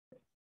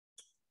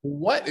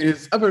What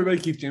is up, everybody?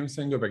 Keith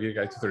Jameson, go back to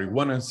guy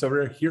 231 and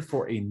Sorare here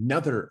for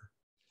another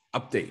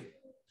update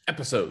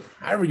episode,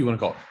 however you want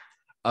to call it,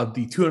 of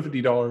the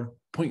 $250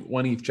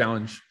 0.1 ETH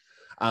challenge.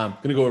 I'm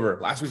going to go over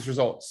last week's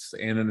results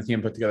and then the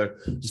team put together.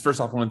 Just first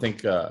off, I want to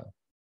thank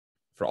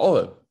for all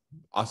the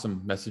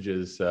awesome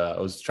messages. I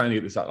was trying to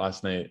get this out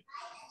last night.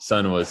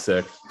 Son was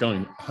sick,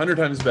 going 100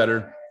 times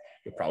better.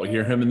 You'll probably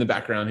hear him in the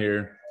background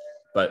here,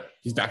 but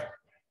he's back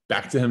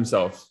to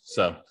himself.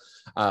 So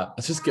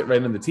let's just get right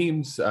into the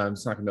teams.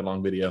 It's not going to be a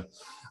long video,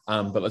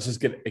 but let's just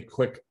get a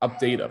quick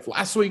update of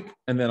last week,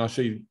 and then I'll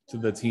show you to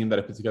the team that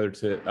I put together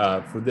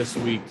for this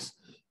week's,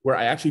 where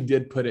I actually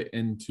did put it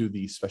into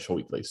the special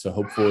weekly. So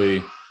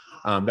hopefully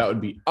that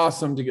would be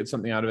awesome to get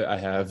something out of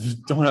it.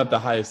 Don't have the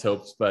highest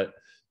hopes, but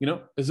this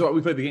is what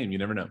we play the game. You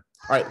never know.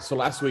 All right, so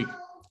last week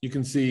you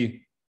can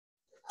see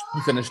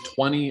we finished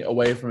 20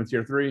 away from a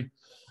tier 3.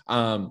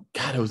 God,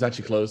 it was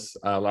actually close.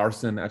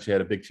 Larson actually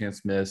had a big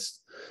chance missed.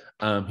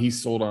 He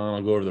sold on.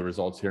 I'll go over the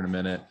results here in a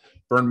minute.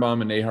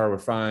 Birnbaum and Nahar were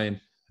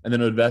fine. And then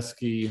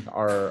Odveski,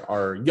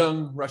 our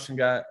young Russian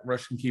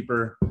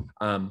keeper,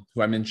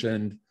 who I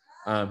mentioned,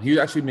 he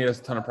actually made us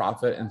a ton of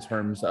profit in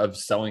terms of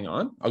selling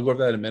on. I'll go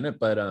over that in a minute,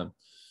 but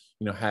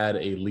had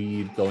a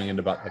lead going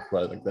into about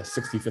the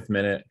 65th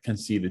minute,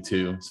 conceded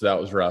 2. So that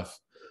was rough.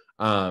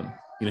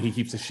 He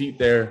keeps a sheet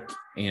there,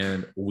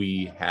 and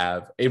we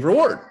have a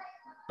reward.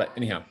 But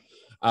anyhow,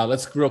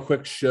 let's real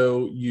quick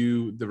show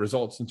you the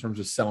results in terms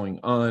of selling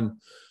on.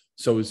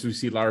 So as we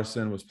see,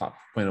 Larson was popped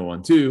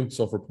 0.012,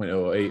 sold for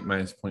 0.008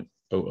 minus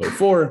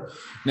 0.004.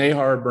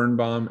 Nahar,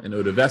 Birnbaum, and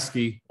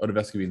Odveski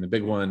being the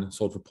big one,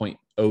 sold for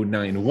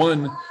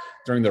 0.091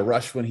 during the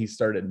rush when he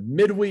started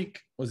midweek,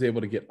 was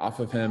able to get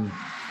off of him.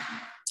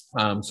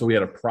 So we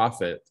had a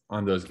profit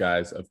on those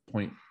guys of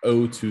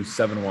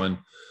 0.0271.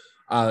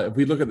 If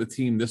we look at the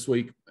team this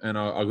week, and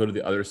I'll go to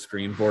the other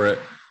screen for it,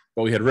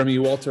 but we had Remy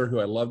Walter,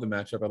 who I love the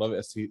matchup. I love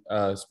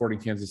Sporting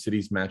Kansas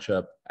City's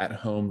matchup at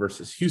home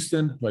versus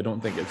Houston, who I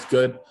don't think is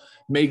good.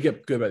 May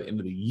get good by the end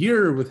of the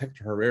year with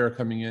Hector Herrera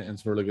coming in, and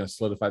so we're really going to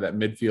solidify that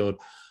midfield.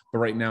 But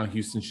right now,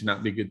 Houston should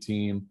not be a good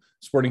team.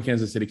 Sporting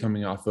Kansas City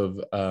coming off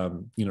of,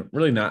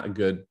 really not a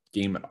good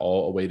game at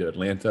all away to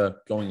Atlanta.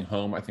 Going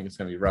home, I think it's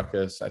going to be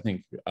ruckus. I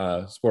think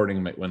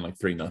Sporting might win like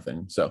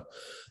 3-0. So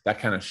that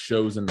kind of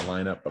shows in the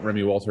lineup. But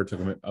Remy Walter took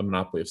a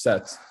monopoly of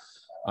sets.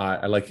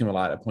 I like him a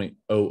lot at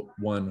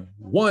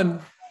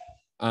 0.011.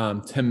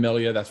 Tim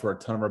Melia, that's where a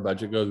ton of our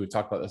budget goes. We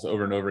talked about this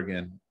over and over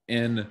again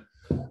in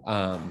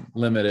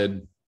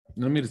limited.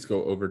 Let me just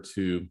go over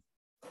to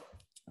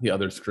the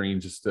other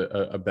screen, just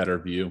a better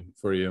view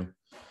for you.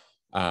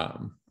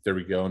 There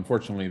we go.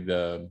 Unfortunately,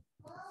 trying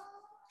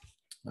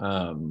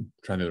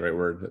to do the right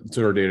word,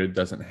 Sorare data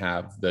doesn't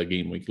have the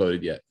game week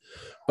loaded yet.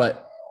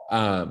 But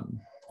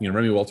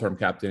Remy Walter, I'm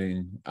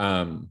captaining.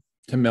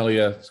 Tim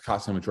Melia is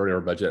costing a majority of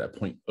our budget at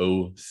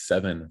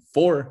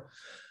 0.074.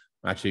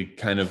 I'm actually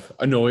kind of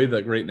annoyed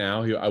that right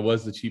now I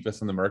was the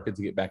cheapest on the market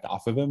to get back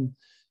off of him,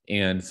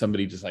 and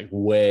somebody just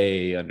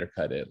way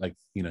undercut it.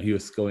 He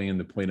was going in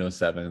the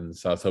 0.07,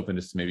 so I was hoping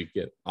just to maybe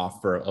get off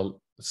for a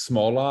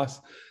small loss,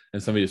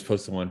 and somebody just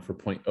posted one for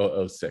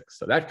 0.006.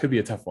 So that could be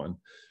a tough one.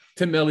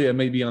 Tim Melia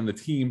may be on the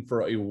team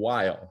for a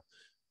while,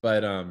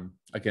 but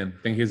again,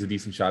 I think he has a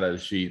decent shot at a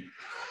sheet.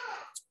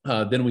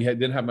 Then we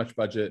didn't have much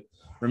budget.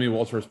 Remy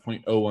Walter is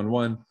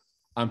 0.011.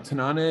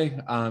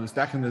 Tanane is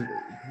back in the.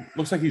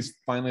 Looks like he's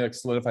finally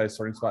solidified his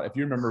starting spot. If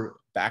you remember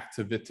back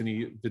to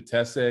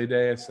Vitesse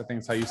Day, I think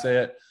that's how you say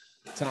it.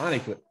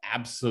 Tanane could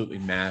absolutely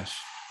mash.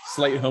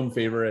 Slight home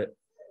favorite.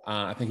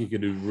 I think he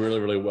could do really,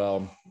 really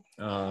well.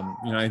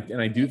 And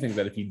I do think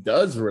that if he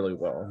does really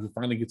well, he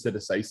finally gets a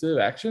decisive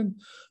action,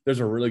 there's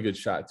a really good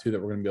shot too that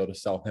we're going to be able to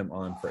sell him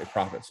on for a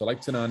profit. So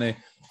like Tanane,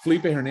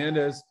 Felipe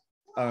Hernandez,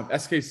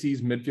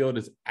 SKC's midfield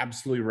is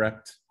absolutely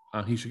wrecked.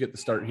 He should get the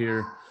start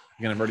here.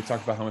 Again, I've already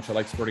talked about how much I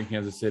like Sporting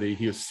Kansas City.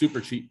 He was super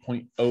cheap,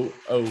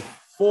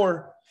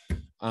 0.004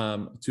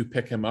 to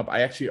pick him up.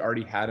 I actually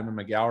already had him in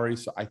my gallery.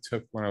 So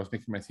when I was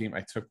making my team,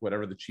 I took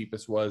whatever the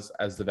cheapest was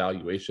as the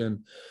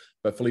valuation.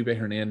 But Felipe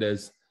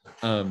Hernandez,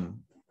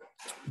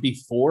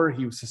 before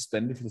he was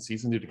suspended for the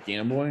season due to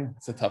gambling,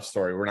 it's a tough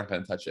story. We're not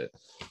going to touch it.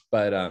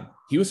 But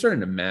he was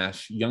starting to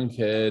mash. Young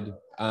kid.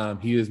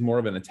 He is more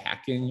of an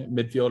attacking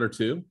midfielder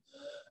too.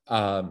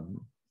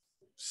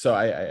 So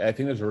I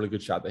think there's a really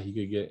good shot that he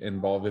could get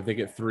involved. If they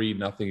get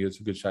 3-0, it's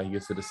a good shot. He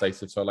gets a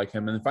decisive. So I like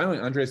him. And then finally,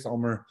 Andres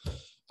Ulmer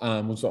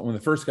was one of the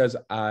first guys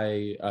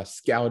I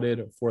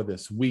scouted for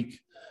this week.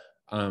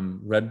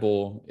 Red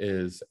Bull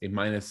is a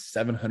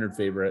 -700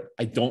 favorite.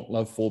 I don't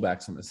love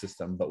fullbacks in the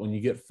system, but when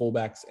you get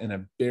fullbacks in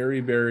a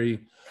very,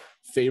 very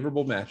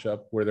favorable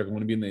matchup where they're going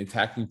to be in the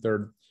attacking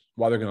third,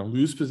 while they're going to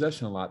lose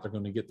possession a lot, they're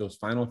going to get those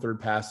final third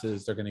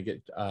passes. They're going to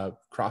get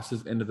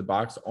crosses into the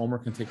box. Ulmer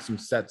can take some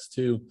sets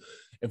too.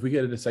 If we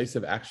get a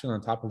decisive action on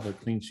top of a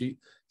clean sheet,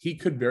 he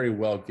could very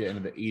well get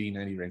into the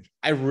 80-90 range.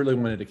 I really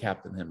wanted to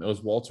captain him. It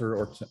was Walter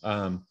or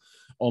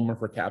Ulmer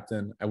for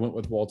captain. I went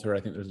with Walter. I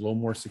think there's a little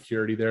more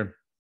security there.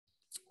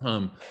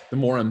 The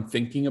more I'm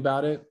thinking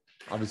about it,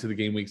 obviously the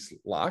game week's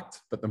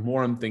locked, but the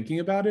more I'm thinking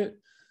about it,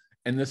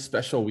 and this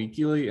special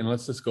weekly, and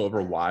let's just go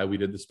over why we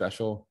did the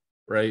special,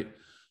 right?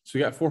 So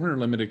we got 400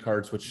 limited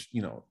cards, which,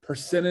 you know,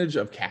 percentage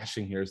of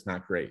cashing here is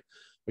not great.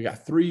 We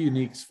got 3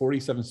 uniques,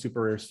 47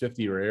 super rares,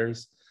 50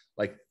 rares.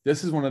 Like,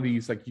 this is one of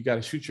these, like, you got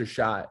to shoot your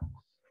shot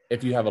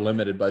if you have a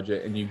limited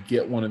budget and you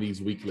get one of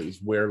these weeklies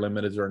where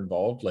limiteds are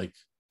involved. Like,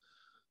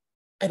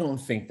 I don't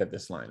think that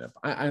this lineup,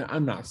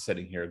 I'm not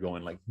sitting here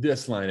going like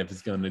this lineup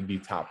is going to be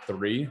top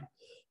 3,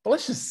 but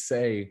let's just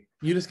say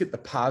you just get the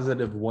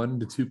positive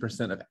 1 to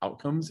 2% of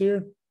outcomes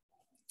here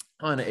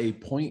on a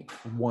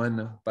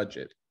 0.1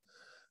 budget.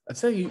 Let's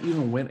say you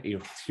even win a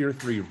tier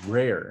 3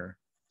 rare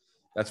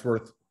that's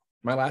worth,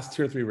 my last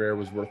tier 3 rare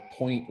was worth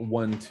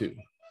 0.12.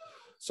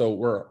 So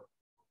we're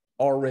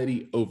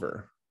already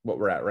over what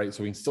we're at, right?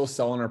 So we can still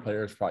sell on our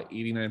players,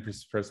 probably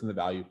 89% of the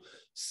value,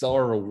 sell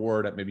our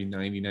reward at maybe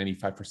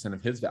 95%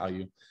 of his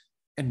value.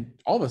 And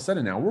all of a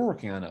sudden now we're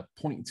working on a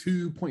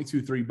 0.2,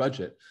 0.23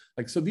 budget.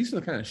 Like, so these are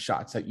the kind of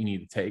shots that you need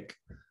to take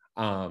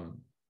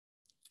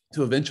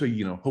to eventually,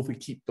 you know, hopefully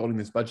keep building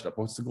this budget up.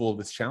 What's the goal of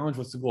this challenge?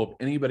 What's the goal of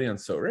anybody on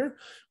Sorare?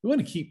 We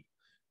want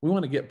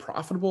to get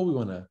profitable. We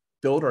want to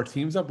build our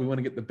teams up. We want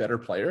to get the better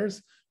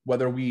players,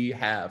 whether we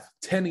have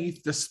 10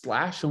 ETH to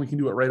splash and we can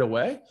do it right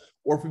away,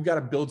 or if we've got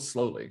to build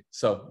slowly.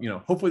 So, you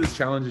know, hopefully this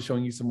challenge is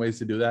showing you some ways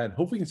to do that, and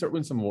hopefully you can start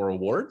winning some more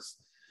rewards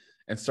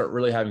and start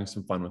really having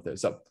some fun with it.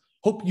 So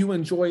hope you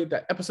enjoyed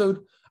that episode.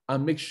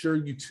 Make sure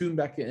you tune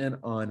back in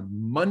on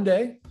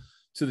Monday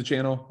to the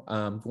channel.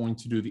 I'm going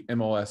to do the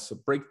MLS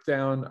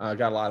breakdown. I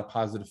got a lot of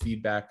positive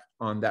feedback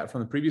on that from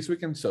the previous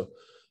weekend. So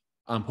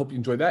hope you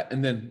enjoyed that.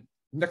 And then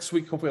next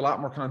week, hopefully a lot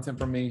more content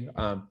from me.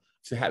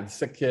 To have the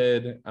sick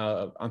kid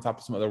on top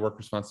of some other work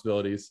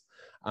responsibilities.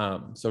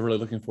 So really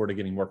looking forward to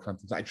getting more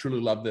content. I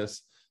truly love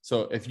this.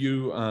 So if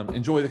you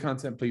enjoy the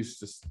content, please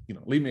just, you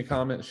know, leave me a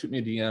comment, shoot me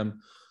a DM.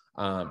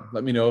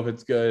 Let me know if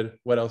it's good,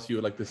 what else you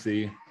would like to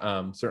see.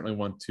 Certainly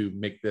want to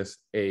make this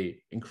a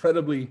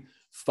incredibly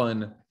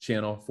fun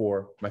channel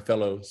for my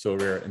fellow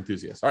Sorare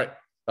enthusiasts. All right,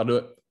 I'll do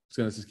it.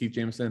 So this is Keith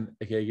Jameson,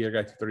 aka Gator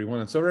Guy 231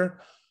 on Sorare.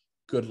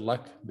 Good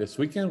luck this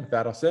weekend. With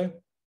that, I'll say,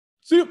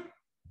 see you.